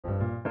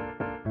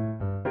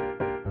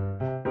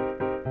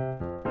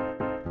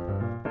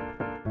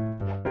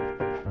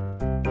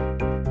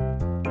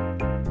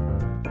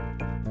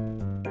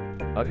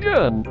A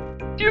gun?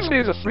 Give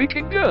me the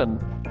freaking gun!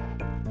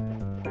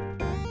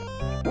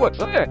 What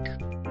the heck?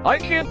 I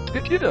can't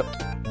pick it up.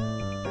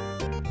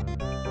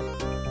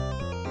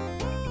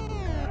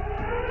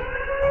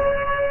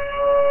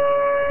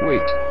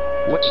 Wait,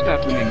 what's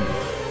happening?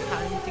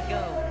 Time to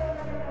go.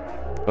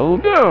 Oh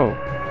no!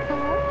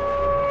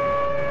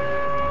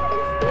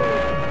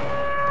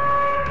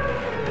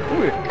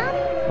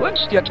 Quick,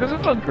 let's get to the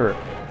bunker.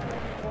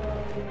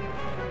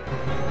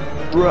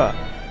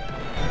 Bruh.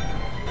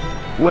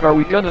 What are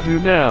we gonna do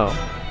now?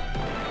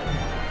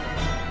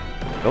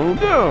 Oh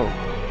no!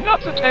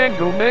 Not the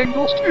Tango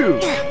Mangles too!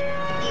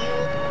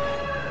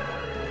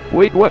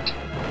 Wait, what?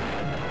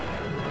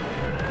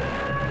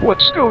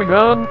 What's going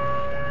on?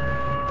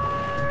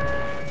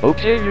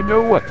 Okay, you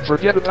know what?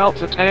 Forget about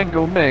the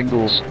Tango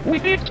Mangles. We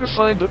need to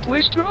find a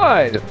place to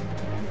hide.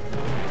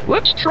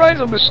 Let's try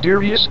the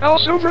mysterious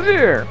house over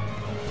there.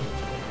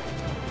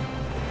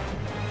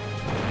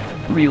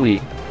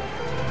 Really?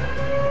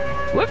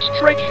 Let's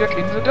try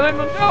checking the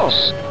diamond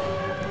house.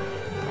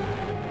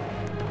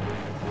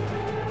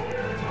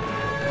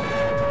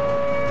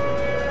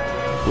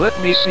 Let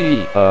me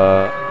see,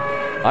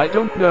 I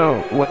don't know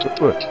what to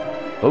put.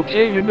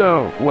 Okay, you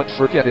know what,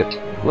 forget it.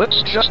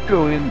 Let's just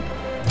go in.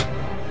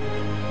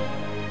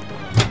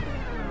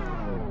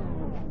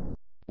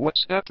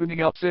 What's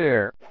happening out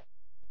there?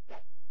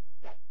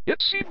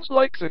 It seems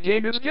like the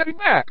game is getting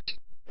hacked.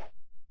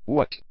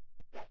 What?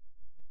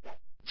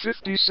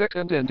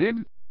 50-second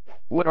ending?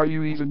 What are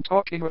you even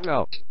talking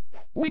about?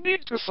 We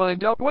need to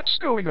find out what's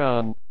going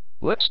on.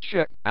 Let's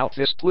check out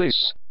this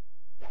place.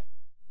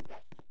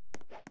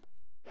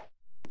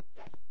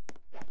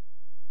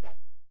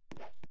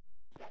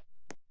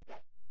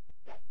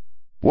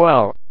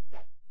 Wow.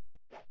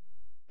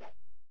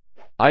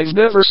 I've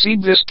never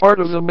seen this part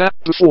of the map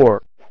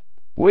before.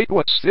 Wait,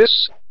 what's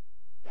this?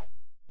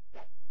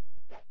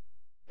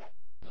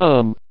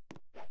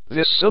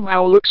 This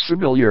somehow looks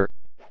familiar,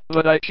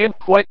 but I can't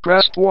quite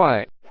grasp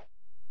why.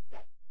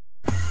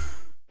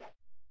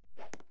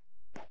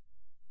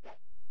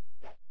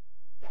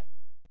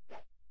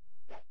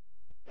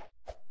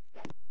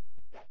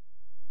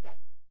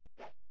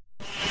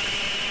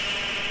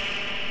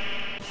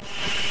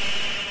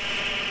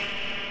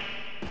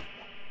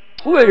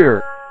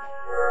 Player!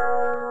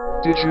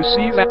 Did you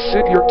see that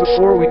figure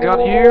before we got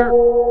here?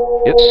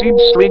 It seemed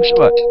strange,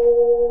 but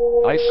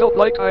I felt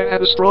like I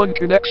had a strong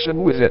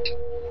connection with it.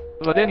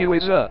 But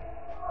anyways,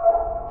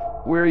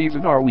 where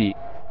even are we?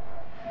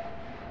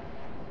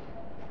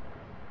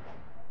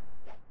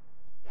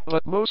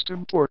 But most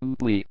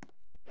importantly,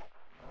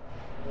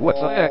 what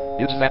the heck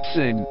is that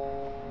thing?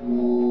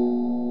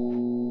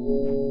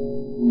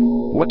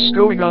 What's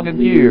going on in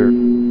here?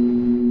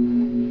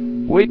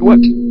 Wait, what?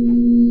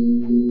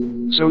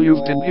 So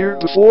you've been here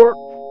before?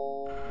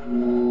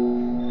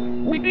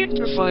 We need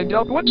to find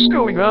out what's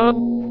going on.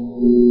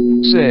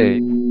 Say,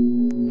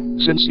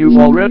 since you've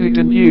already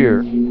been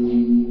here,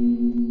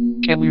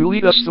 can you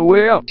lead us the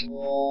way out?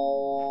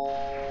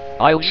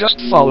 I'll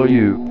just follow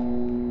you.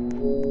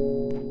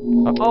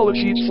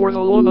 Apologies for the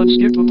long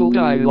unskippable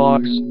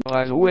dialogues,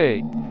 by the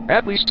way.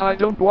 At least I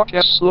don't walk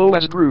as slow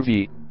as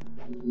Groovy.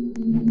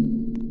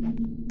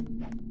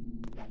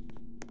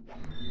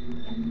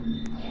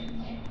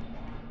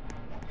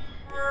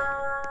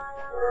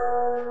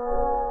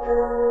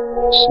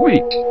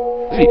 Sweet!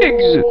 The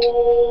exit!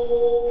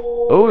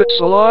 Oh, it's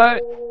a lie?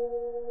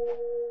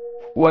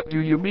 What do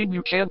you mean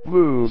you can't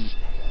move?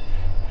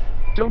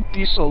 Don't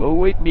be slow,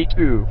 wait, me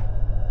too.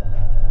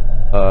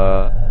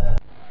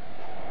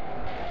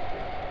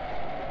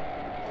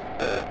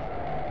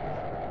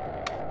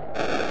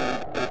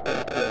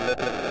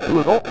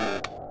 Little?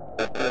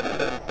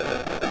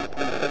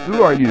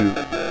 Who are you?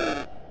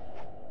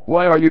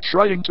 Why are you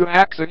trying to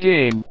hack the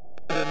game?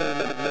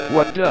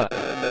 What the?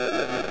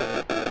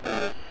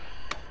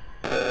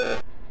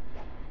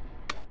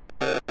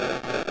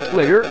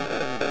 Player?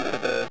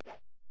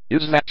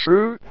 Is that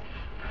true?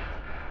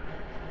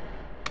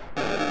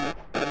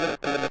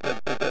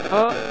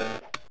 Huh?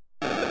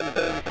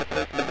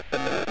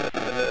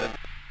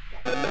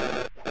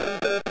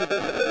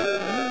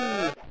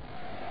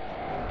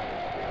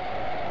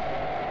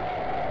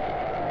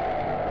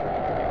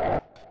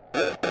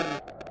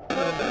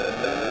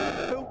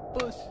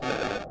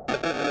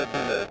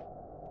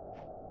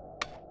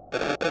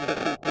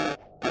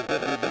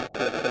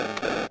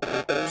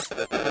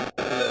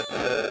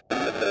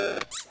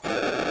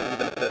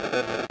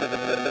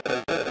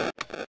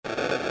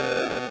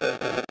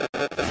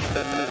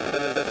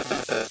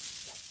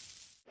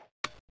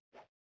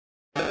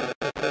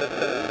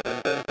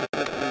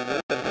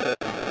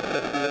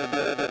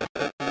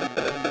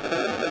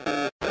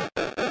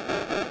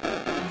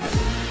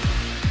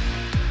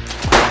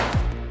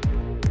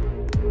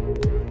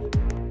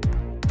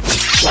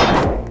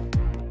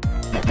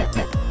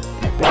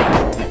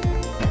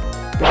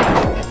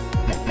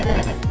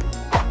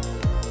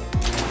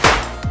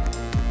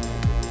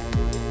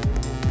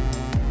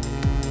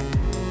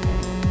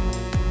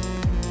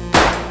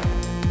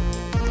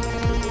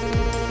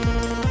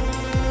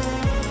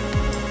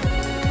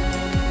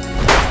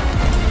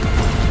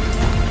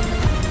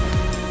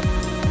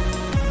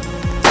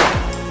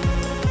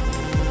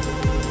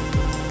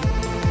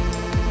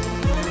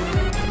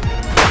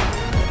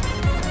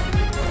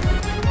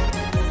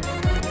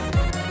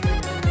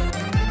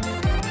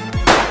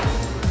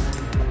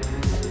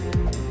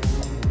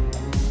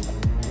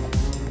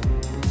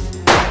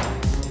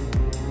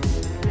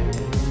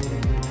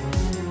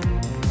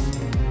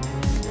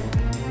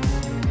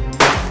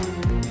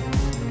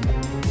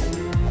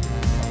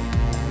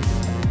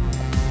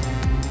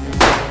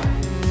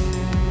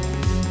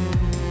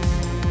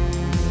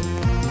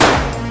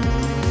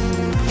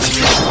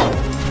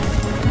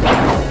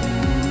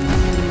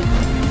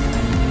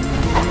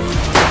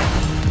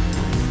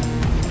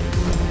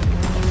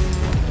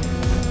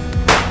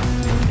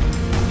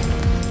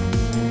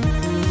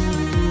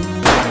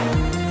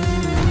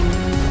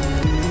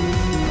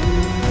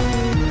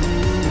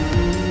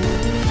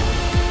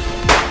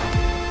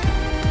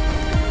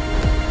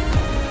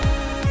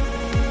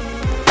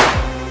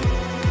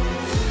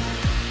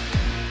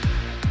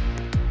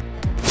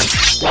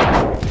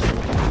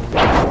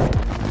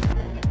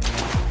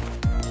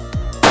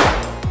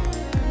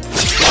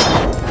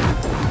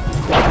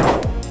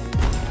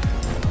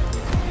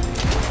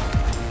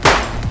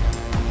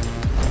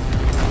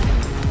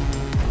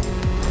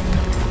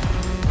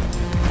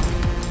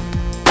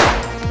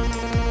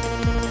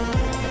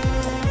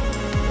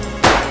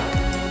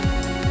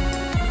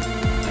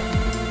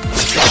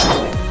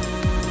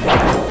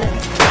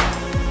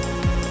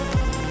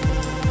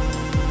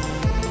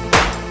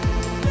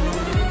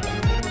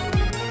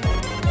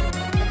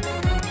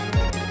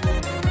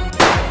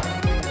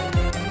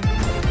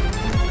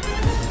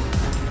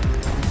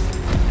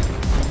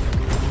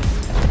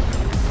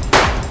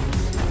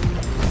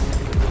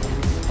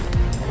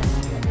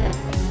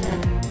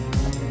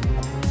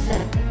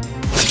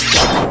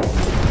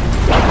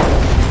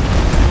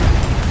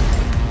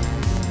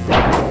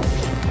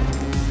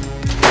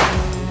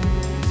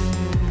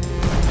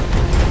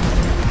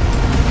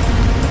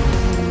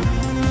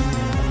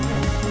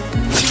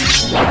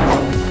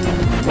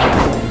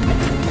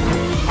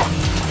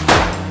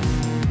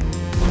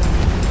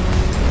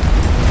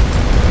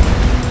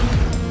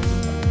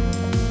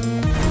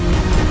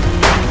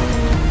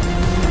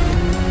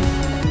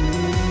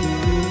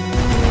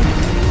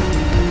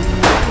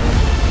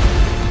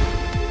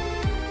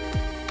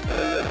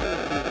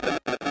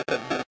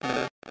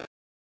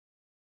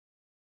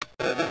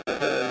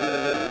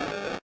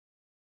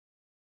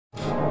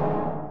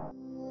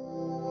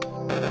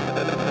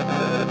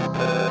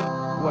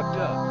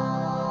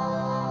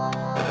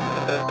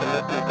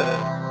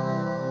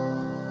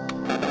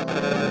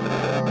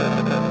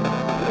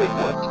 Wait,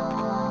 what?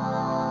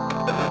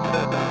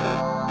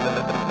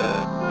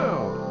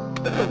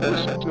 No, don't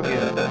listen to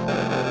him.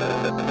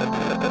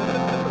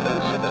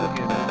 Listen to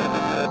him.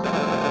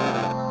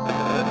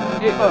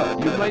 Hey,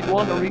 you might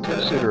want to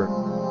reconsider.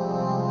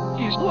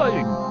 He's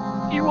lying.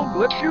 He won't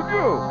let you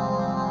go.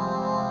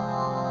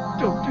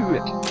 Don't do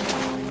it.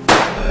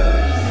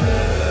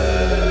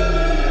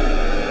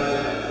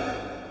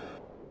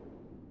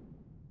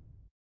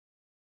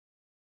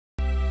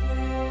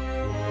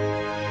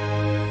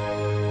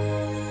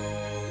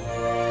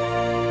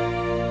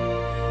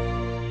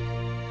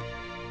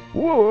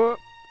 Whoa!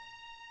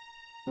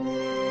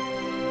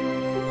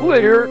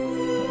 Player!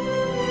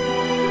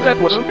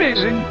 That was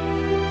amazing!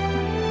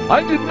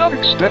 I did not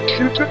expect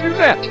you to do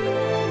that!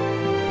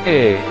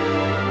 Hey!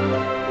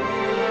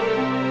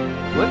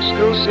 Let's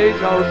go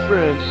save our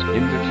friends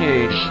in the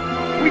cage.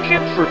 We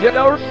can't forget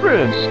our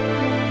friends!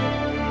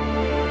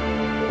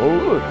 Oh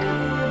look!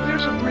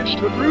 There's a bridge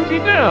to Groovy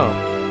now!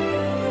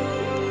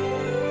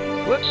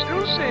 Let's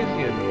go save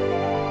him!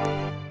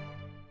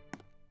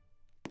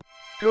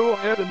 Go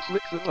ahead and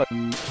click the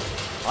button.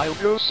 I'll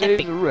go save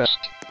Epic. the rest.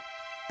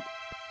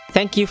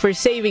 Thank you for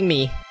saving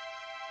me.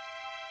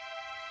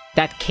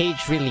 That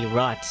cage really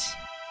rots.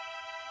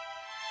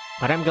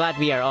 But I'm glad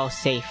we are all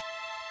safe.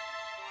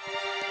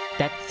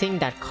 That thing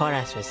that caught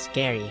us was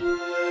scary.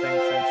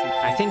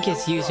 I think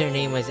his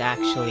username was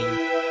actually...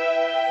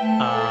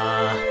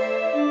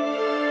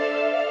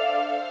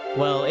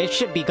 Well, it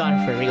should be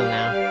gone for real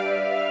now.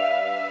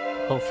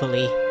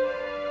 Hopefully.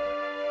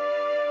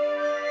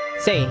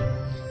 Say,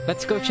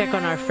 let's go check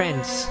on our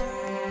friends.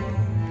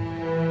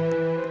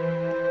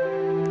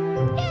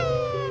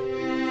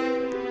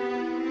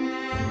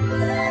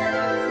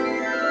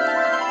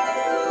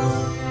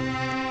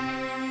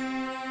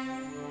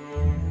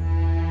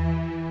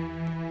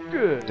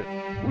 Good.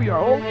 We are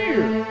all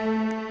here.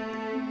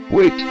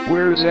 Wait,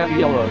 where is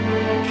Aviella?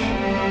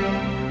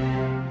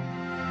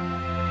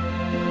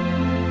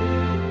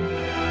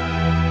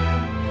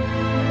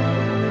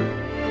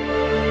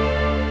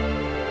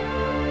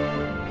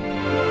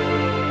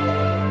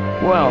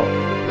 Wow,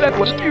 that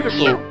was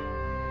beautiful.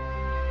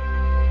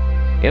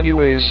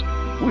 Anyways,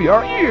 we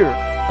are here,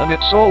 and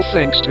it's all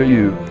thanks to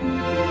you.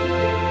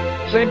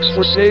 Thanks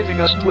for saving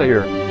us,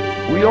 player.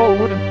 We all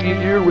wouldn't be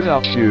here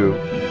without you.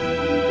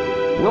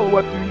 Well,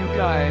 what do you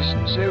guys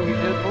say we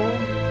head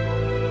home?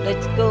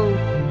 Let's go.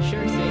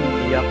 Sure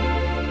thing. Yep.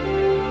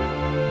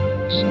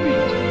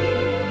 Sweet.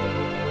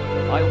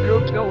 I'll go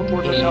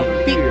teleport us out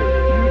of here,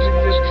 using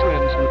this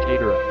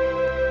translocator.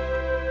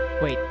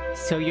 Wait,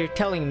 so you're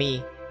telling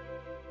me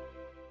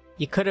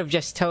you could have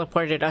just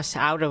teleported us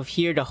out of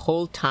here the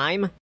whole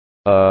time?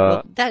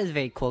 Well, that is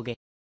very cool game.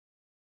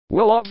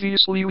 Well,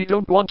 obviously we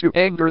don't want to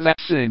anger that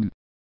thing,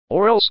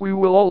 or else we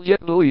will all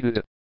get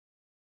deleted.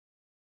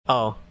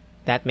 Oh,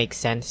 that makes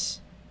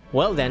sense.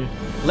 Well then,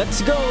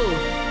 let's go!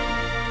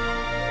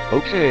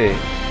 Okay.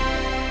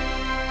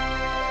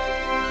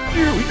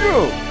 Here we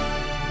go!